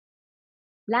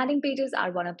Landing pages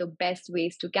are one of the best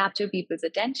ways to capture people's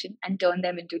attention and turn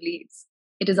them into leads.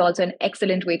 It is also an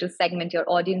excellent way to segment your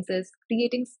audiences,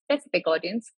 creating specific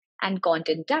audience and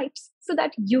content types so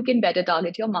that you can better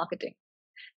target your marketing.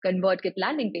 ConvertKit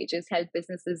landing pages help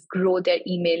businesses grow their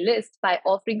email list by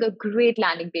offering a great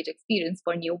landing page experience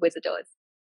for new visitors.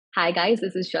 Hi guys,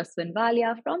 this is Jaswin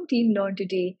Valia from Team Learn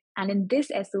Today, and in this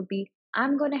SOP,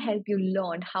 I'm going to help you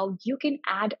learn how you can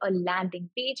add a landing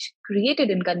page created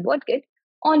in ConvertKit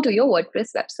onto your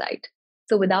WordPress website.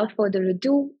 So without further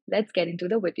ado, let's get into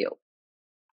the video.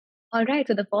 All right,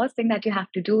 so the first thing that you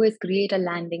have to do is create a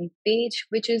landing page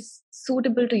which is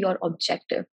suitable to your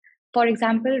objective. For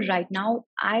example, right now,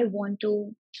 I want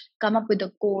to come up with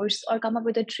a course or come up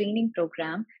with a training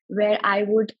program where I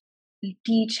would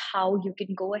teach how you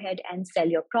can go ahead and sell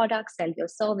your products, sell your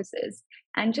services,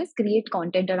 and just create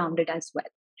content around it as well.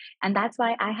 And that's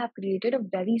why I have created a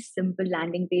very simple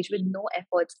landing page with no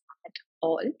efforts at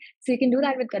all. So you can do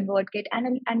that with ConvertKit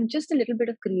and just a little bit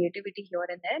of creativity here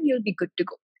and there, and you'll be good to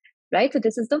go. Right? So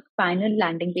this is the final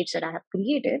landing page that I have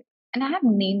created, and I have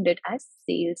named it as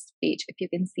sales page, if you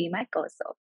can see my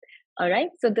cursor. All right.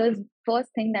 So the first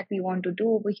thing that we want to do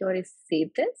over here is save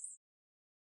this.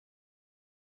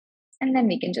 And then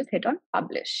we can just hit on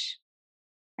publish.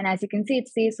 And as you can see, it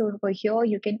says over here,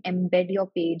 you can embed your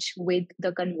page with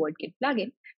the ConvertKit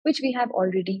plugin, which we have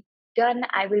already done.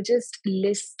 I will just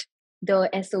list the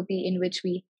SOP in which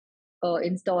we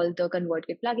install the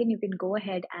ConvertKit plugin. You can go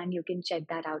ahead and you can check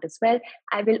that out as well.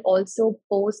 I will also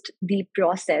post the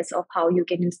process of how you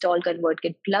can install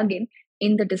ConvertKit plugin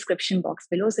in the description box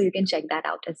below, so you can check that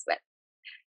out as well.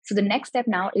 So the next step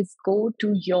now is go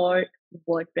to your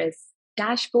WordPress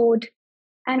dashboard.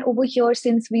 And over here,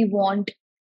 since we want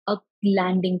a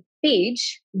landing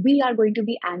page, we are going to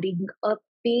be adding a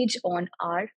page on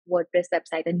our WordPress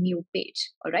website, a new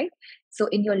page. All right. So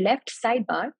in your left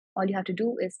sidebar, all you have to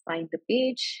do is find the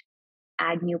page,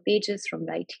 add new pages from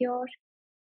right here.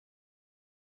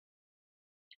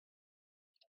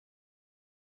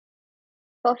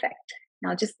 Perfect.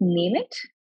 Now just name it.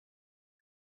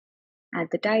 Add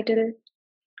the title.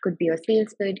 It could be a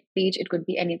sales page, it could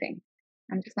be anything.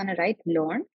 I'm just going to write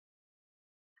learn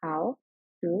how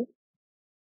to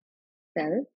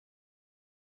sell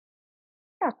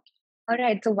stuff. All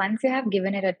right. So once you have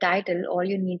given it a title, all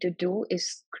you need to do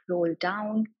is scroll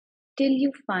down till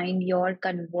you find your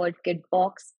ConvertKit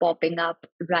box popping up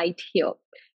right here.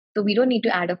 So we don't need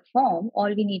to add a form.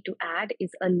 All we need to add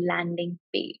is a landing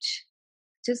page.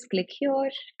 Just click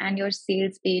here and your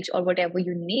sales page or whatever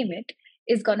you name it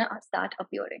is going to start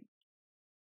appearing.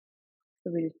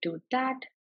 So we'll do that,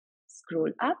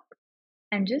 scroll up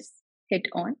and just hit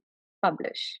on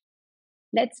publish.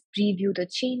 Let's preview the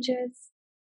changes.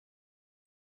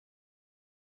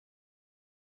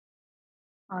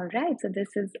 All right, so this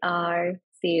is our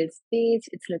sales page.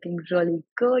 It's looking really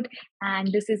good.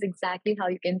 And this is exactly how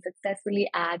you can successfully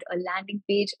add a landing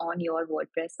page on your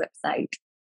WordPress website.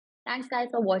 Thanks guys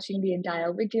for watching the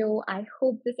entire video. I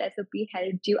hope this SOP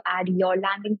helped you add your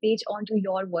landing page onto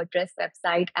your WordPress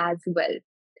website as well.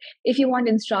 If you want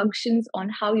instructions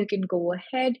on how you can go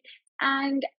ahead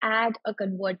and add a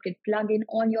ConvertKit plugin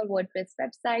on your WordPress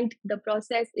website, the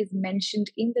process is mentioned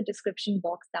in the description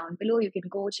box down below. You can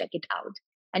go check it out.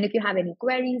 And if you have any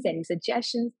queries, any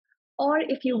suggestions, or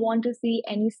if you want to see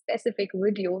any specific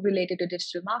video related to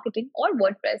digital marketing or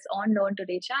WordPress on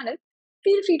LearnToday channel,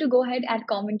 feel free to go ahead and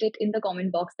comment it in the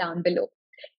comment box down below.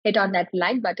 Hit on that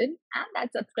like button and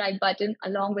that subscribe button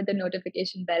along with the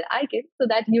notification bell icon so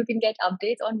that you can get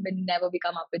updates on whenever we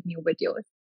come up with new videos.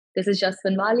 This is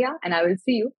Jaswin Valia, and I will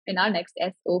see you in our next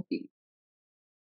SOP.